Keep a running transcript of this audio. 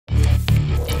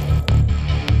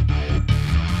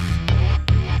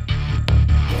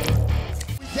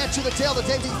to the tail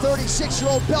today, the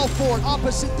 36-year-old Belfort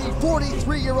opposite the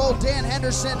 43-year-old Dan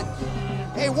Henderson.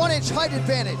 A 1-inch height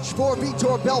advantage for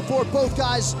Vitor Belfort. Both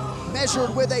guys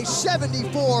measured with a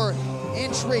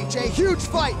 74-inch reach. A huge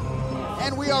fight,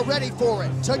 and we are ready for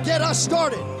it. To get us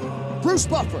started, Bruce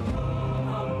Buffer.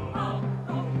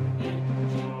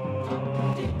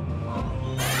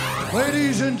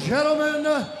 Ladies and gentlemen,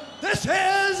 this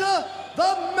is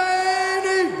the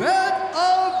main event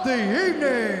of the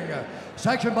evening.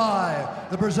 Sanctioned by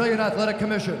the Brazilian Athletic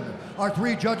Commission. Our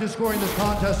three judges scoring this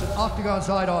contest at octagon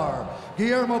side are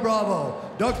Guillermo Bravo,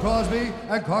 Doug Crosby,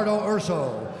 and Cardo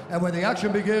Urso. And when the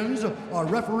action begins, our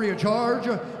referee in charge,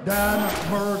 Dan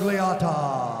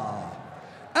Mergliata.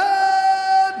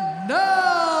 And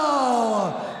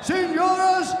now,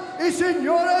 señoras y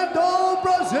señores do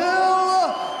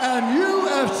Brasil, and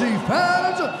UFC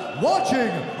fans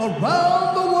watching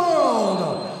around the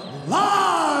world,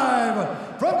 live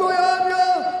from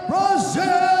Goiânia, Brazil,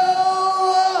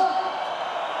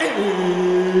 it's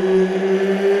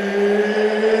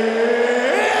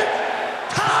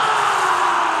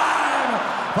time!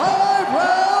 5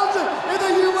 rounds in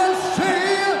the UFC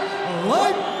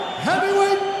light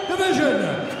heavyweight division.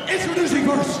 Introducing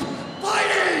first,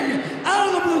 fighting out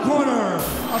of the blue corner,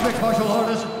 a mixed martial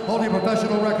artist holding a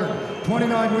professional record,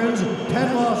 29 wins,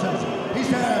 10 losses. He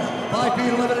stands 5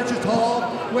 feet 11 inches tall,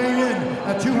 weighing in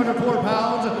at 204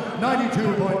 pounds,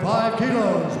 92.5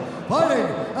 kilos. Fighting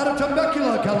out of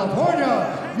Temecula,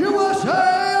 California,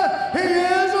 USA, he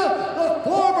is the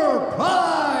former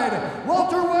Pride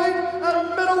welterweight and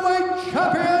middleweight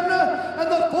champion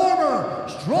and the former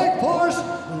Strikeforce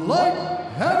light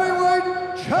heavyweight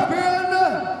champion,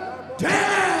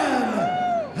 Dan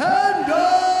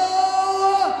Henderson!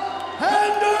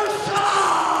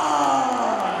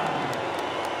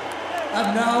 And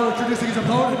now introducing his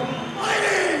opponent,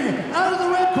 fighting out of the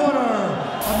red corner,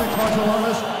 a mixed martial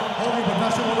artist holding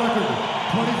professional record,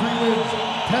 23 wins,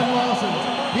 10 losses.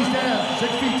 He stands 6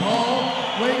 feet tall,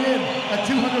 weighing in at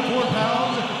 204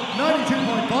 pounds,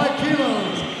 92.5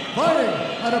 kilos. Fighting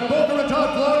out of Boca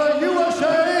Raton, Florida,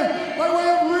 USA, by way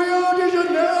of Rio de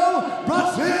Janeiro,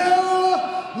 Brazil.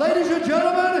 Ladies and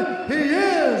gentlemen, he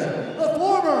is the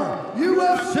former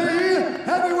UFC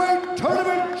heavyweight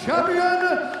tournament champion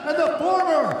and the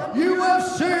former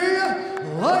UFC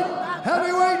light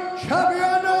heavyweight champion,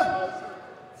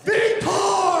 Vitor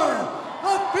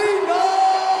Belfort!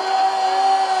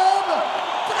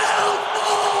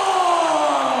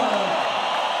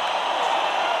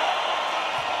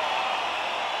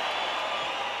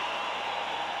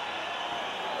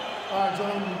 All right,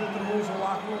 gentlemen, you get to the rules in the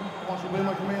locker room. I want you to obey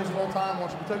my commands at all times. I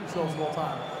want you to protect yourselves at all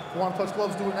times. If you want to touch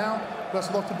gloves, do it now. Best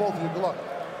of luck to both of you. Good luck.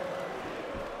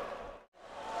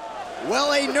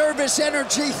 Well, a nervous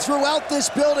energy throughout this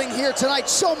building here tonight.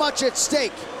 So much at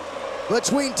stake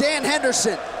between Dan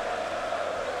Henderson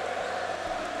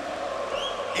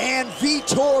and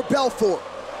Vitor Belfort.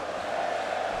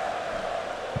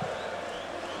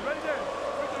 You ready there?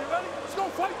 You ready? Let's go,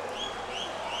 fight!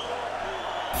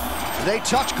 They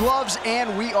touch gloves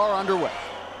and we are underway.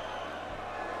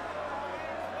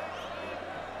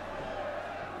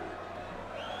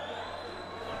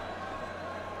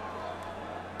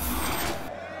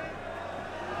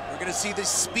 We're going to see the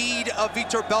speed of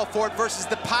Vitor Belfort versus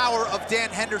the power of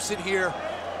Dan Henderson here.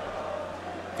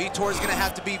 Vitor is going to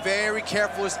have to be very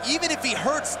careful, as even if he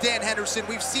hurts Dan Henderson,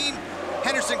 we've seen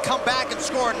Henderson come back and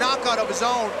score a knockout of his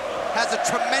own. Has a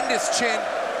tremendous chin.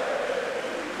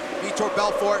 Vitor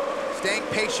Belfort staying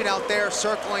patient out there,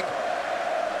 circling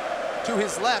to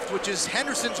his left, which is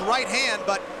Henderson's right hand,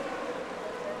 but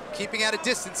keeping at a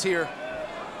distance here.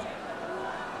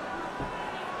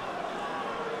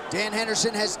 Dan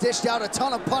Henderson has dished out a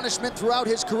ton of punishment throughout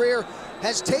his career,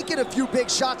 has taken a few big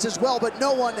shots as well, but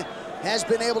no one has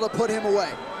been able to put him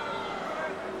away.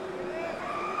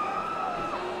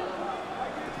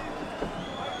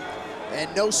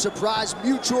 And no surprise,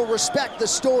 mutual respect, the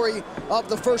story of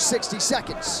the first 60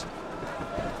 seconds.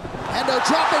 Hendo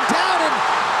dropping down, and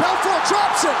Belfort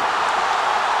drops him.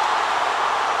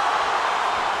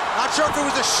 Not sure if it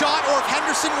was a shot or if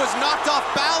Henderson was knocked off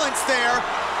balance there.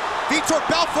 Vitor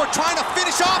Belfort trying to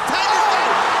finish off Henderson.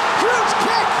 Huge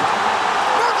kick.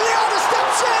 Mergliata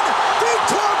steps in.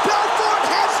 Vitor Belfort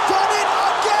has done it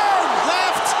again.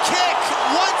 Left kick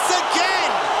once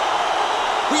again.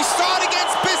 We saw it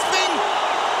against Bisping.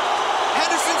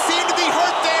 Henderson seemed to be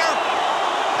hurt there.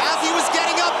 As he was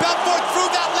getting up, Belfort threw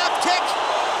that left kick.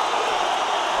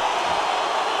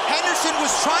 Henderson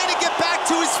was trying to get back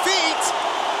to his feet.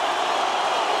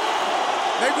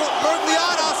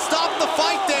 Mergliata stopped the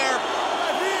fight there.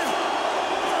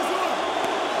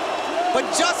 But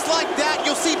just like that,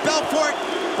 you'll see Belfort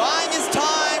buying his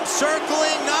time,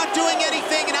 circling, not doing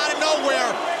anything, and out of nowhere,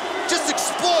 just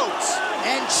explodes.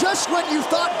 And just when you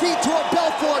thought Vitor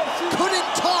Belfort couldn't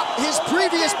top his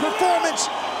previous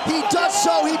performance, he does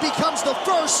so. He becomes the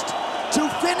first to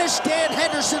finish Dan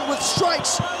Henderson with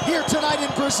strikes here tonight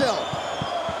in Brazil.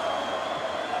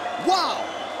 Wow.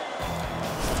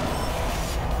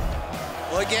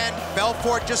 Well, again,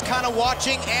 Belfort just kind of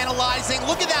watching, analyzing.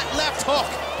 Look at that left hook.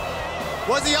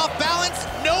 Was he off balance?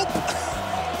 Nope.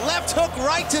 Left hook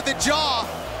right to the jaw.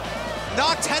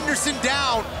 Knocked Henderson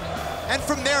down. And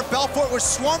from there, Belfort was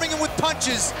swarming him with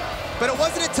punches. But it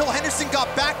wasn't until Henderson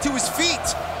got back to his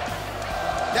feet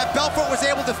that Belfort was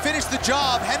able to finish the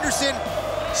job. Henderson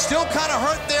still kind of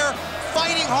hurt there,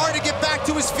 fighting hard to get back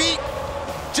to his feet.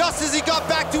 Just as he got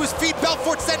back to his feet,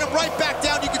 Belfort sent him right back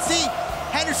down. You can see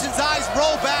Henderson's eyes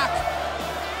roll back.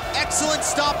 Excellent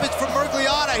stoppage from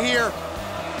Murgliata here.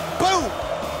 Boom!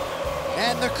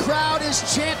 And the crowd is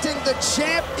chanting, the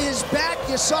champ is back.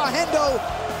 You saw Hendo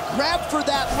grab for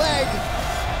that leg.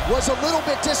 Was a little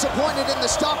bit disappointed in the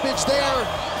stoppage there,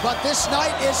 but this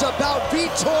night is about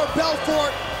Vitor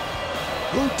Belfort,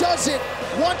 who does it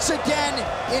once again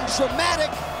in dramatic,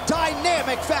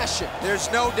 dynamic fashion.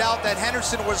 There's no doubt that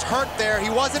Henderson was hurt there. He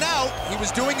wasn't out. He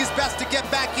was doing his best to get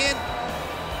back in.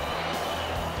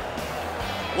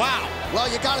 Wow.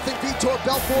 Well, you gotta think Vitor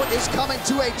Belfort is coming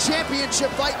to a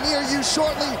championship fight near you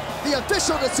shortly. The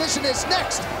official decision is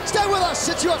next. Stay with us,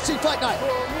 it's UFC Fight Night.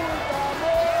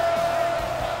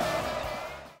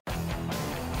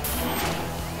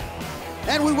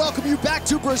 And we welcome you back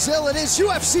to Brazil. It is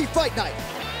UFC Fight Night.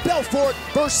 Belfort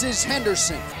versus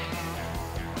Henderson.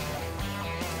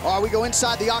 All right, we go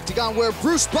inside the octagon where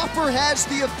Bruce Buffer has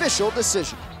the official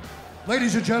decision.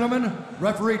 Ladies and gentlemen,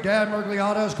 referee Dan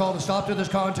Murgliata has called a stop to this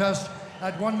contest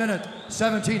at 1 minute,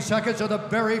 17 seconds of the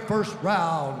very first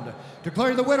round,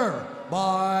 declaring the winner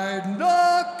by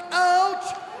knockout,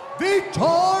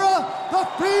 Vitor the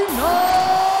Phenom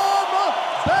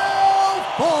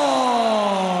Belfort.